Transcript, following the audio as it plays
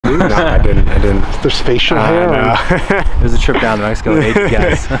No, I didn't. There's facial hair. No. There's a trip down to Mexico with 8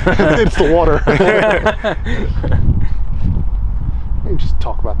 guys. It's the water. And just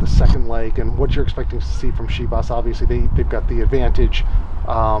talk about the second leg and what you're expecting to see from Chivas. Obviously, they've got the advantage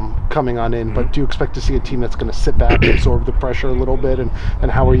coming on in, but do you expect to see a team that's going to sit back and absorb the pressure a little bit, and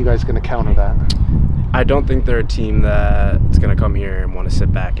how are you guys going to counter that? I don't think they're a team that's going to come here and want to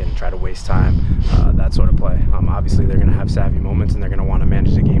sit back and try to waste time, that sort of play. Obviously, they're going to have savvy moments and they're going to want to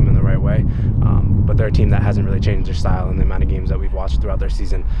manage the game in the right way, but they're a team that hasn't really changed their style in the amount of games that we've watched throughout their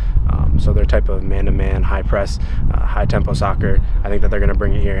season. So their type of man-to-man, high-press, high-tempo soccer, I think that they're going to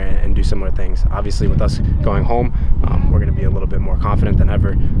bring it here and do similar things. Obviously, with us going home, we're going to be a little bit more confident than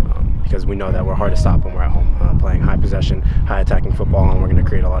ever, because we know that we're hard to stop when we're at home, playing high possession, high attacking football, and we're going to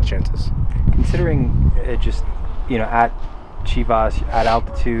create a lot of chances. Considering just, at Chivas, at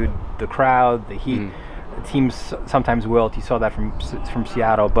altitude, the crowd, the heat, teams sometimes wilt. You saw that from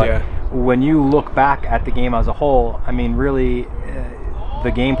Seattle. But when you look back at the game as a whole, I mean, really,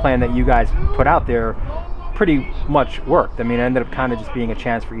 the game plan that you guys put out there pretty much worked. I mean, it ended up kind of just being a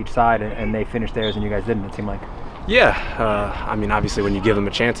chance for each side, and they finished theirs and you guys didn't, it seemed like. Yeah, I mean, obviously when you give them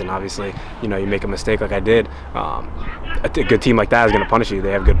a chance and obviously, you make a mistake like I did, a good team like that is going to punish you.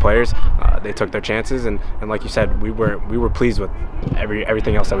 They have good players. They took their chances, and like you said, we were pleased with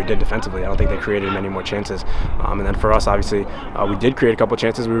everything else that we did defensively. I don't think they created many more chances. And then for us, obviously, we did create a couple of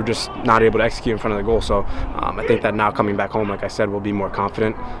chances. We were just not able to execute in front of the goal. So I think that now coming back home, like I said, we'll be more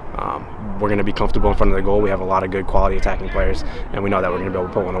confident. We're going to be comfortable in front of the goal. We have a lot of good quality attacking players, and we know that we're going to be able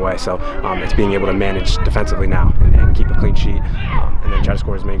to put one away. So it's being able to manage defensively now and keep a clean sheet, and then try to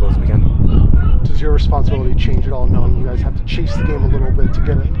score as many goals as we can. Does your responsibility change at all, knowing you guys have to chase the game a little bit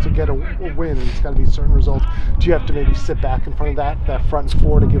to get a win, and it's got to be a certain result? Do you have to maybe sit back in front of that front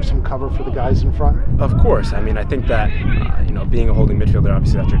four to give some cover for the guys in front? Of course. I mean, I think that being a holding midfielder,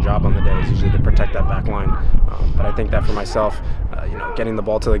 obviously that's your job on the day, is usually to protect that back line. But I think that for myself, getting the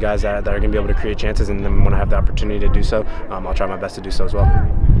ball to the guys that are going to be able to create chances, and then when I have the opportunity to do so, I'll try my best to do so as well.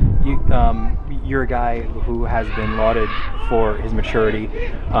 You're a guy who has been lauded for his maturity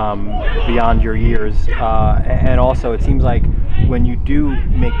beyond your years, and also it seems like when you do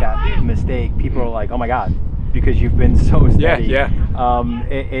make that mistake, people are like, "Oh my God," because you've been so steady. Yeah.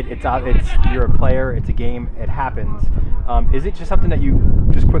 It's you're a player. It's a game. It happens. Is it just something that you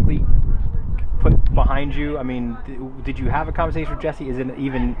just quickly put behind you? I mean, did you have a conversation with Jesse? Is it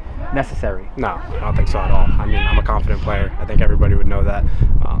even necessary? No, I don't think so at all. I mean, I'm a confident player. I think everybody would know that.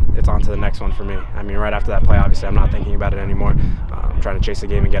 It's on to the next one for me. I mean, right after that play, obviously, I'm not thinking about it anymore. I'm trying to chase the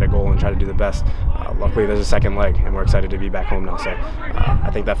game and get a goal and try to do the best. Luckily, there's a second leg, and we're excited to be back home now. So I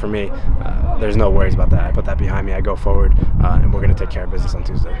think that for me, there's no worries about that. I put that behind me. I go forward, and we're going to take care of business on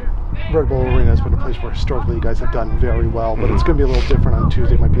Tuesday. Red Bull Arena has been a place where historically you guys have done very well, but it's going to be a little different on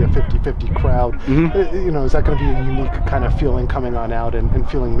Tuesday. It might be a 50-50 crowd. Is that going to be a unique kind of feeling coming on out and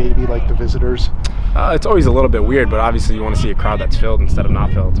feeling maybe like the visitors? It's always a little bit weird, but obviously you want to see a crowd that's filled instead of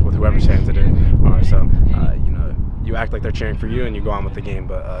not filled with whoever's fans it are. So you act like they're cheering for you and you go on with the game.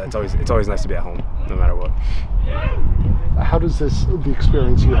 But it's always nice to be at home, no matter what. How does the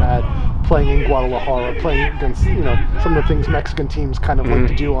experience you had playing in Guadalajara, playing against some of the things Mexican teams kind of like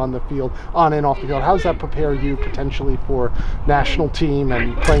to do on the field, on and off the field, how does that prepare you potentially for national team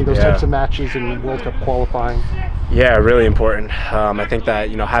and playing those types of matches in World Cup qualifying? Yeah, really important. I think that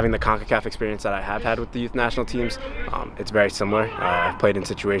having the CONCACAF experience that I have had with the youth national teams, it's very similar. I've played in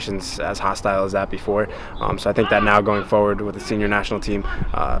situations as hostile as that before, so I think that now going forward with the senior national team,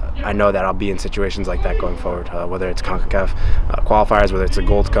 I know that I'll be in situations like that going forward, whether it's CONCACAF qualifiers, whether it's a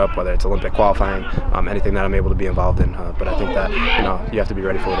Gold Cup, whether it's Olympic qualifying, anything that I'm able to be involved in. But I think that you have to be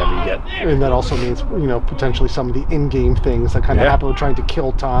ready for whatever you get. And that also means potentially some of the in-game things that kind of happen with trying to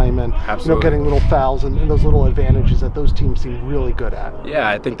kill time and getting little fouls and those little advantages that those teams seem really good at. Yeah,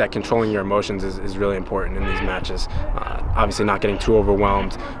 I think that controlling your emotions is really important in these matches. Obviously not getting too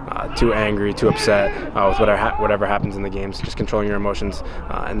overwhelmed, too angry, too upset with whatever happens in the games. Just controlling your emotions,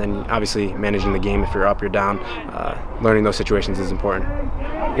 and then obviously managing the game. If you're up, you're down. Learning those situations is important.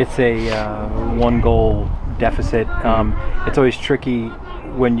 It's a one-goal deficit. It's always tricky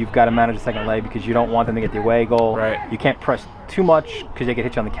when you've got to manage the second leg because you don't want them to get the away goal. Right. You can't press too much because they get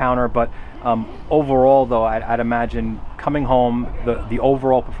hit you on the counter. But overall, though, I'd imagine coming home, the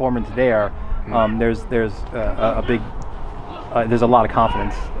overall performance there, there's a big there's a lot of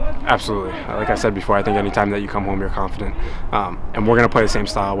confidence. Absolutely. Like I said before, I think anytime that you come home, you're confident. And we're going to play the same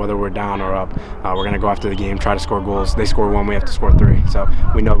style, whether we're down or up. We're going to go after the game, try to score goals. They score one, we have to score three. So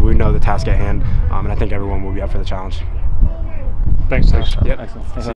we know the task at hand, and I think everyone will be up for the challenge. Thanks. Yep. Excellent.